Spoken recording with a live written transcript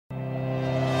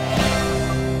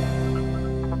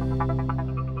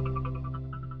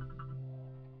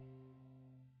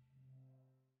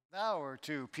or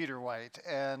to Peter White.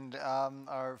 And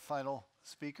our final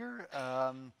speaker,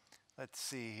 let's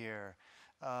see here,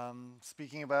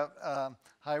 speaking about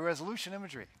high resolution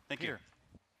imagery. Thank Peter.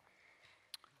 you.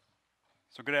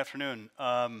 So good afternoon.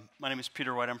 My name is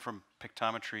Peter White. I'm from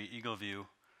Pictometry, EagleView.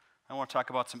 I want to talk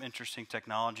about some interesting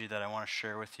technology that I want to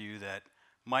share with you that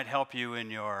might help you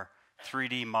in your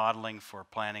 3D modeling for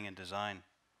planning and design.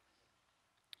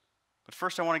 But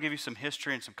first I want to give you some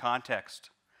history and some context.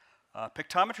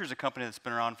 Pictometry is a company that's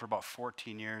been around for about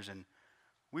 14 years, and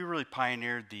we really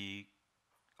pioneered the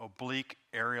oblique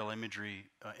aerial imagery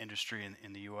industry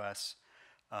in the US.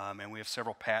 And we have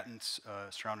several patents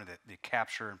surrounding the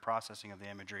capture and processing of the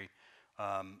imagery.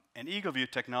 And EagleView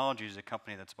Technologies is a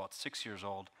company that's about 6 years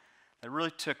old that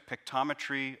really took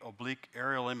pictometry, oblique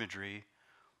aerial imagery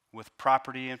with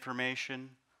property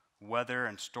information, weather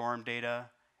and storm data,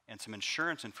 and some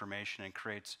insurance information, and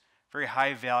creates very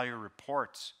high value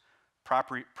reports,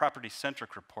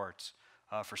 property-centric reports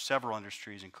for several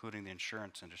industries, including the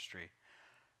insurance industry.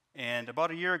 And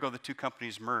about a year ago, the two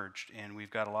companies merged, and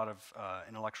we've got a lot of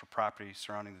intellectual property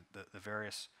surrounding the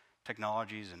various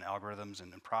technologies and algorithms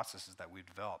and processes that we've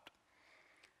developed.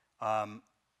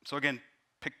 So again,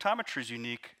 Pictometry is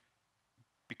unique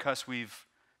because we've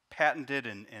patented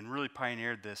and really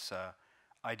pioneered this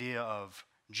idea of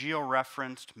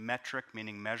geo-referenced metric,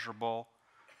 meaning measurable,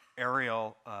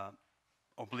 aerial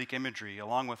oblique imagery,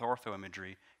 along with ortho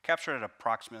imagery, captured at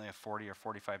approximately a 40 or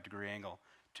 45 degree angle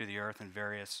to the Earth in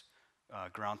various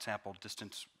ground sample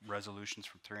distance resolutions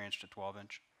from 3-inch to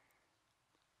 12-inch.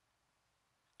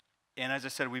 And as I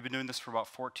said, we've been doing this for about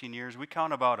 14 years. We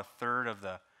count about a third of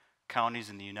the counties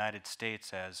in the United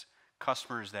States as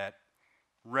customers that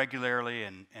regularly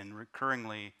and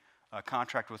recurringly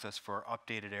contract with us for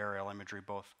updated aerial imagery,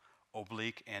 both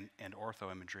oblique and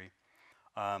ortho imagery.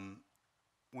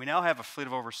 We now have a fleet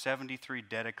of over 73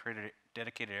 dedicated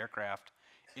aircraft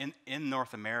in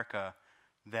North America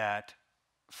that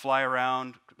fly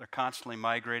around. They're constantly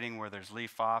migrating where there's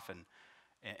leaf off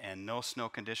and no snow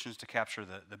conditions to capture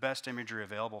the best imagery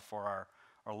available for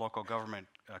our local government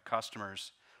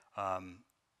customers. And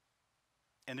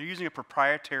they're using a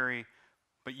proprietary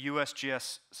but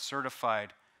USGS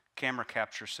certified camera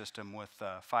capture system with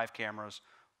 5 cameras,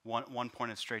 one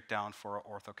pointed straight down for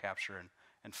ortho capture,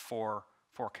 and four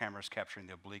cameras capturing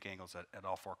the oblique angles at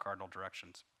all 4 cardinal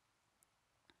directions.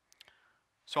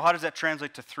 So how does that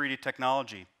translate to 3D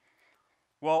technology?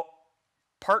 Well,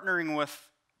 partnering with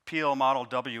PLW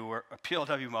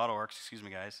Model Works, excuse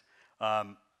me guys,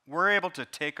 we're able to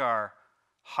take our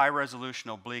high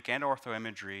resolution oblique and ortho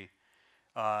imagery,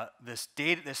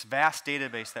 this vast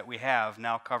database that we have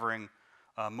now covering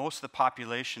most of the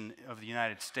population of the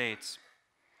United States,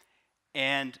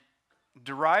 and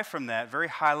derive from that very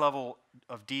high level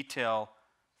of detail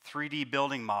 3D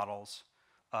building models,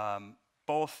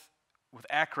 both with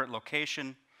accurate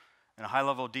location and a high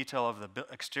level of detail of the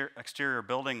exterior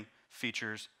building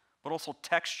features, but also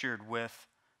textured with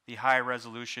the high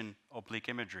resolution oblique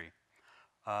imagery.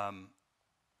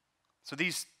 So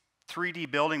these 3D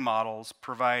building models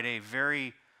provide a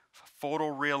very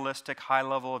photorealistic, high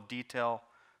level of detail,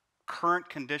 current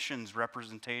conditions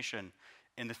representation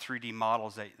in the 3D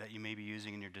models that you may be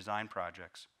using in your design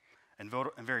projects, and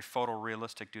very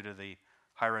photorealistic due to the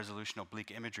high resolution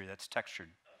oblique imagery that's textured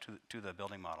to the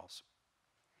building models.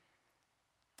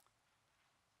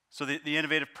 So the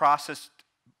innovative process,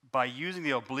 by using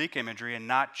the oblique imagery and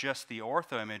not just the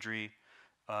ortho imagery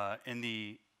in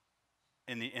the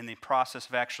process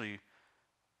of actually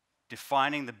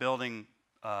defining the building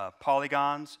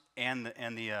polygons and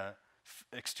the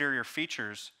exterior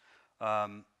features,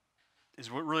 is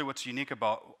really what's unique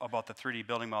about the 3D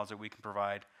building models that we can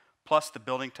provide, plus the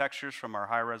building textures from our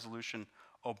high resolution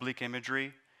oblique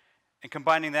imagery, and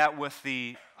combining that with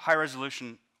the high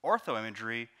resolution ortho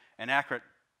imagery and accurate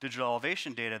digital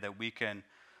elevation data that we can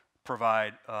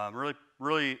provide,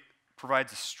 really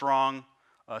provides a strong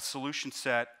solution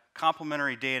set,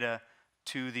 complementary data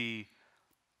to the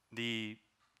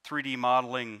 3D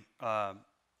modeling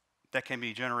that can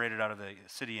be generated out of the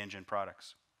CityEngine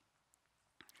products.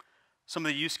 Some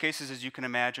of the use cases, as you can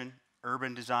imagine: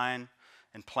 urban design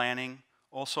and planning,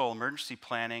 also emergency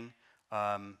planning,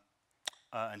 and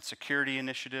security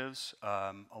initiatives.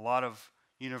 A lot of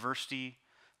university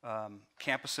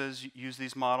campuses use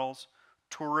these models.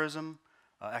 Tourism,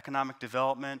 economic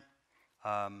development.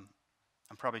 I'm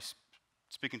probably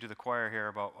speaking to the choir here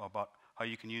about how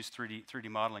you can use 3D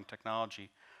modeling technology.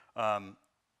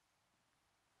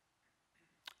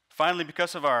 Finally,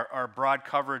 because of our broad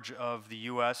coverage of the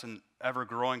US and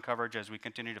ever-growing coverage as we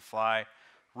continue to fly,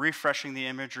 refreshing the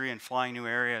imagery and flying new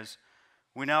areas,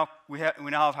 We now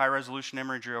have high resolution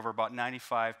imagery over about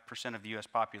 95% of the U.S.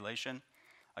 population.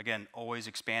 Again, always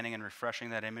expanding and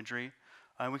refreshing that imagery.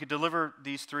 We could deliver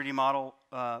these 3D model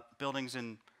buildings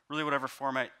in really whatever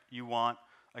format you want.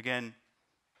 Again,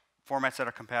 formats that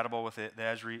are compatible with the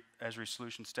Esri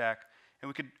solution stack.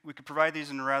 And we could provide these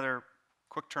in a rather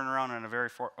quick turnaround and a very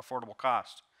affordable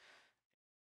cost.